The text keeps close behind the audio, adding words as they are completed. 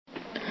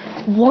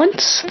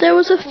Once there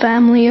was a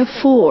family of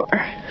 4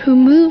 who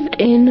moved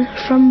in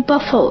from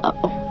Buffalo.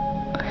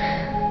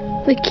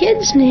 The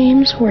kids'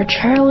 names were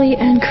Charlie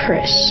and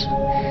Chris.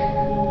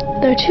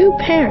 Their 2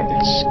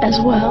 parents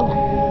as well.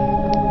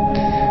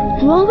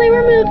 While they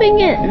were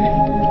moving in,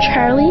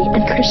 Charlie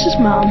and Chris's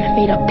mom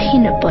made a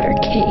peanut butter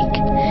cake,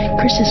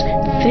 Chris's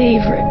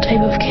favorite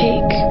type of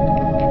cake.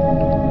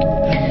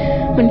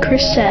 When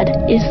Chris said,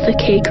 "Is the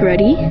cake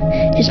ready?"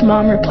 his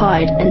mom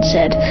replied and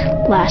said,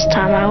 "Last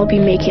time I will be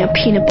making a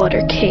peanut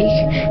butter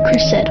cake."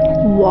 Chris said,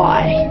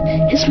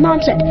 "Why?" His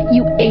mom said,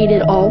 "You ate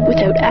it all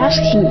without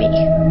asking me."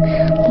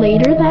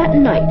 Later that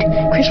night,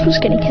 Chris was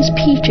getting his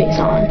PJs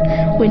on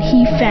when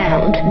he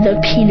found the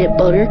peanut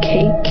butter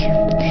cake.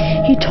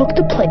 He took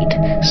the plate,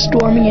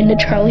 storming into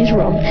Charlie's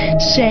room,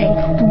 saying,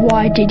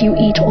 "Why did you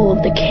eat all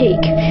of the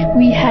cake?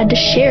 We had to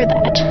share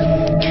that."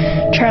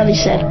 Charlie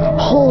said,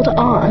 "Hold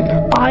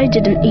on, I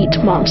didn't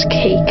eat Mom's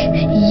cake,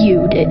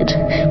 you did."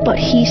 But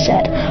he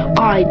said,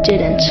 "I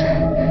didn't."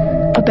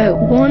 About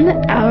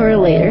 1 hour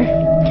later,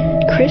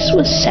 Chris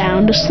was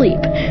sound asleep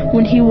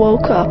when he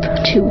woke up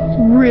to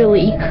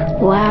really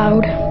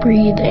loud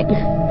breathing.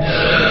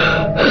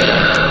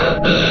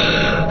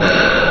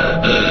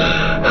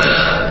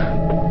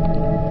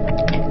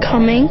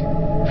 Coming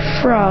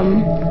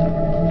from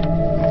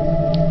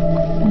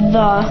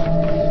the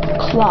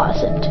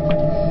closet.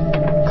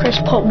 Chris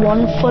put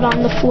one foot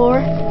on the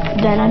floor,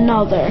 then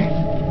another,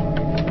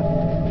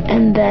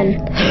 and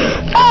then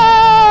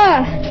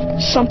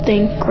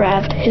something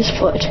grabbed his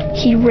foot.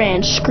 He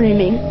ran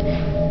screaming.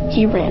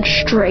 He ran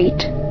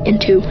straight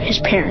into his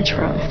parents'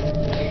 room.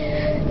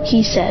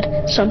 He said,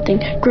 "Something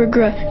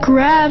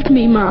grabbed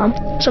me, Mom.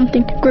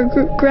 Something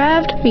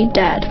grabbed me,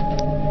 Dad."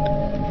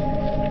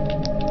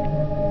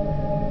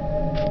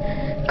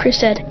 Chris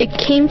said, "It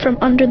came from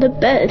under the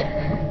bed."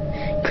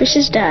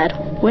 Chris's dad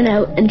went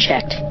out and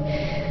checked.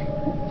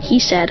 He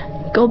said,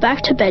 "Go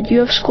back to bed, you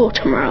have school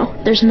tomorrow.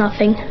 There's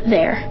nothing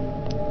there."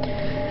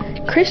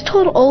 Chris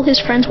told all his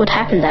friends what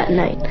happened that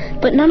night,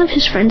 but none of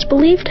his friends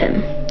believed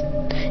him,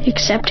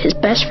 except his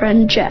best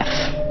friend Jeff.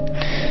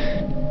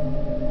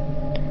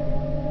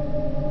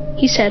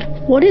 He said,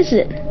 "What is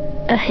it?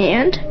 A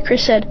hand?"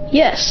 Chris said,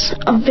 "Yes,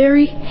 a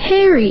very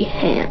hairy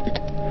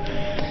hand.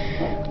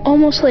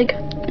 Almost like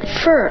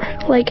fur,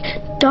 like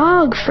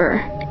dog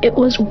fur." It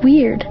was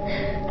weird.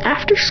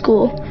 After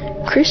school,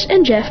 Chris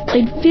and Jeff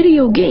played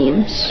video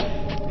games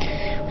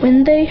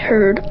when they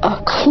heard a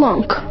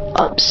clunk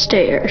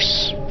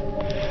upstairs.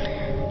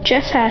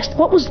 Jeff asked,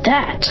 "What was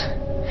that?"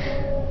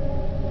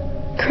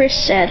 Chris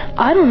said,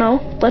 "I don't know.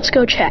 Let's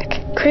go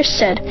check." Chris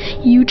said,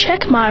 "You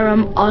check my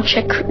room, I'll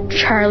check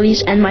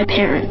Charlie's and my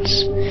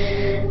parents'."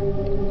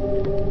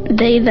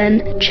 They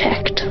then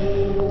checked.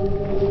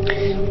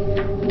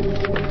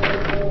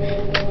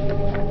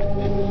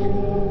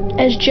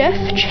 As Jeff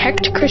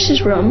checked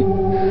Chris's room,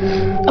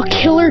 a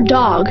killer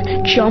dog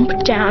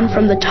jumped down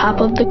from the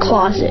top of the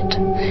closet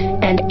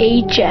and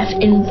ate Jeff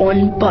in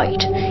one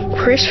bite.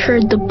 Chris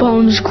heard the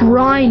bones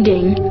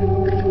grinding,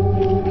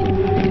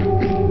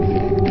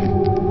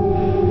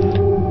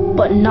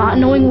 but not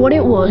knowing what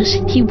it was,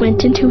 he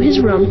went into his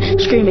room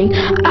screaming,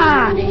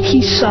 "Ah!"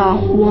 He saw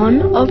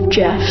one of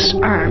Jeff's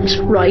arms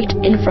right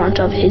in front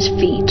of his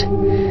feet,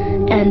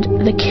 and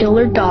the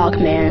killer dog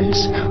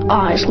man's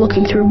eyes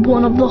looking through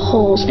one of the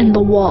holes in the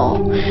wall.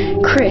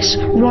 Chris,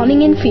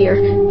 running in fear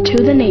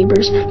to the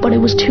neighbors, but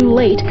it was too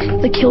late.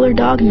 The killer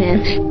dog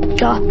man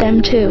got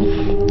them too.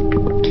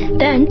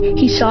 Then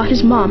he saw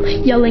his mom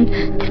yelling,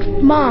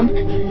 "Mom,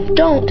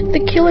 don't! The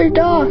killer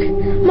dog!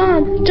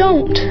 Mom,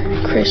 don't!"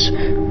 Chris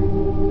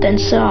then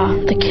saw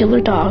the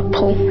killer dog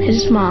pull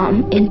his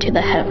mom into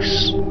the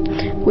house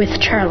with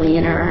Charlie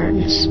in her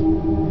arms.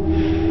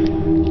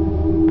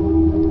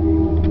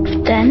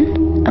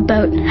 Then,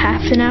 about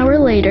half an hour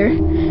later,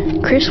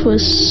 Chris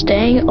was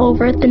staying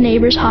over at the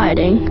neighbor's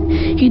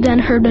hiding. He then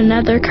heard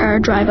another car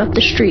drive up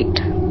the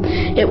street.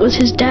 It was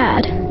his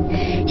dad.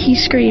 He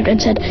screamed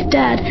and said,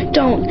 "Dad,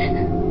 don't!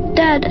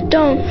 Dad,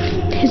 don't!"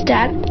 His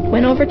dad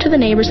went over to the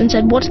neighbors and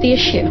said, "What's the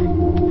issue?"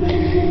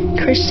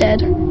 Chris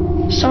said,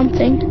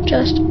 "Something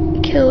just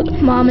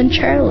killed Mom and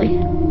Charlie."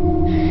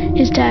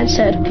 His dad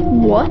said,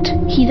 "What?"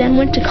 He then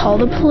went to call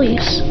the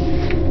police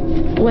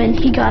when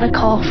he got a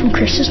call from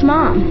Chris's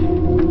mom.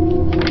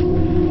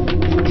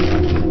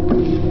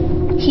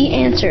 He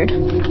answered.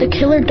 The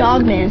killer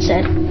dog man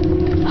said,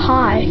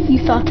 "Hi, you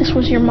thought this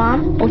was your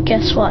mom? Well,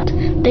 guess what?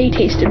 They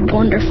tasted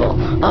wonderful.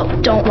 Oh,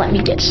 don't let me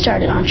get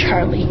started on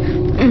Charlie."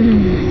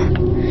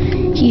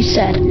 He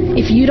said,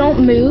 "If you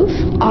don't move,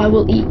 I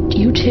will eat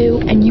you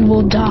too, and you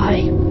will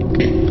die."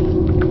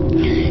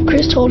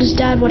 Chris told his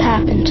dad what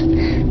happened.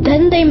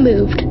 Then they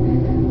moved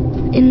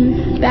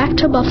back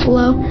to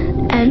Buffalo,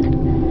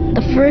 and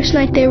the first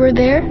night they were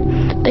there,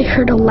 they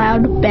heard a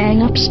loud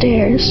bang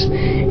upstairs,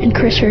 and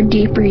Chris heard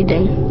deep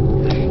breathing.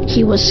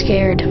 He was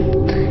scared.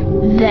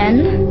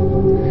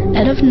 Then,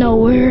 out of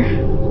nowhere,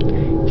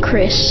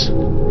 Chris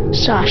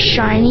saw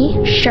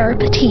shiny,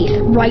 sharp teeth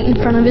right in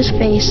front of his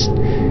face.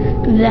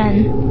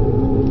 Then,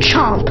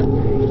 chomp!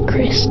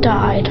 Chris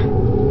died.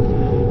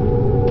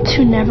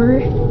 to never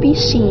be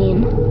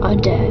seen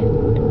again.